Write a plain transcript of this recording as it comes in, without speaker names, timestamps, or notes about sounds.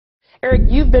Eric,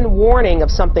 you've been warning of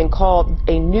something called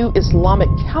a new Islamic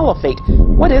Caliphate.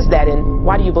 What is that, and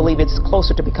why do you believe it's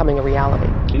closer to becoming a reality?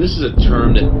 And this is a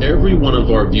term that every one of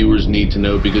our viewers need to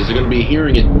know, because they're going to be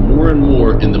hearing it more and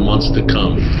more in the months to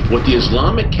come. What the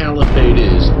Islamic Caliphate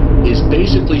is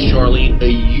basically, Charlene, a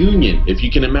union, if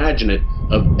you can imagine it,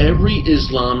 of every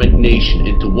Islamic nation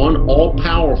into one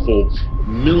all-powerful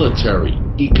military,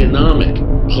 economic,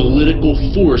 political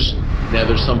force. Now,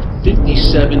 there's some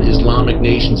 57 Islamic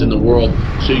nations in the world,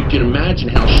 so you can imagine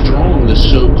how strong this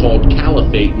so-called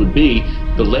caliphate would be.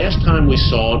 The last time we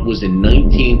saw it was in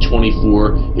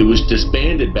 1924. It was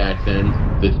disbanded back then.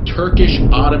 The Turkish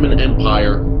Ottoman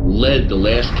Empire led the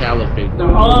last caliphate. The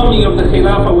army of the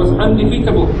Khilafah was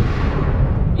undefeatable.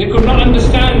 They could not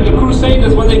understand the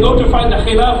Crusaders when they go to fight the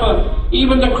Khilafah.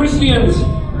 Even the Christians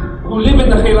who live in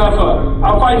the Khilafah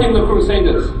are fighting the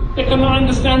Crusaders. They cannot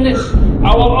understand this.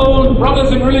 Our own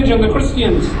brothers in religion, the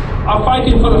Christians, are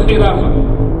fighting for the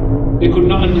Khilafah. They could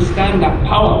not understand that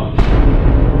power.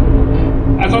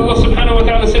 As Allah subhanahu wa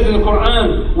ta'ala said in the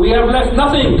Quran, we have left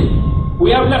nothing.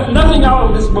 We have left nothing out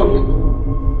of this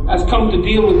book. Has come to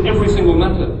deal with every single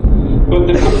matter. But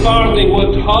the kuffar, they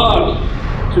worked hard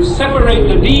to separate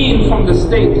the deen from the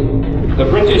state. The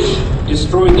British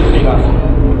destroyed the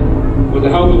Khilafah with the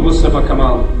help of Mustafa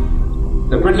Kemal.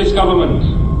 The British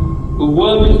government, who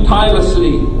worked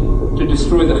tirelessly to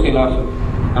destroy the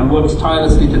Khilafah and works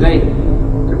tirelessly today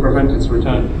to prevent its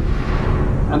return.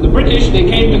 And the British, they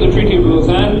came to the Treaty of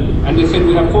Lausanne and they said,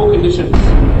 we have 4 conditions.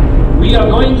 We are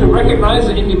going to recognize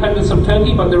the independence of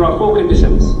Turkey, but there are 4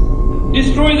 conditions.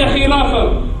 Destroy the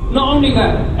Khilafah. Not only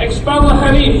that, expel the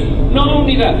Khalif. Not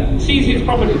only that, seize his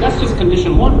property. That's just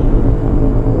condition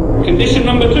 1. Condition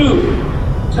number 2,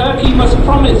 Turkey must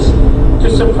promise to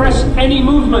suppress any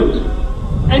movement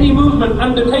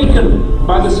undertaken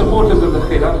by the supporters of the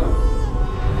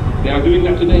Khilafah. They are doing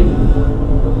that today.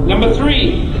 Number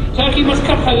 3, Turkey must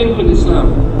cut her link with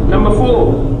Islam. Number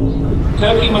 4,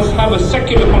 Turkey must have a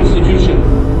secular constitution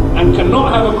and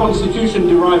cannot have a constitution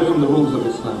derived from the rules of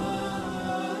Islam.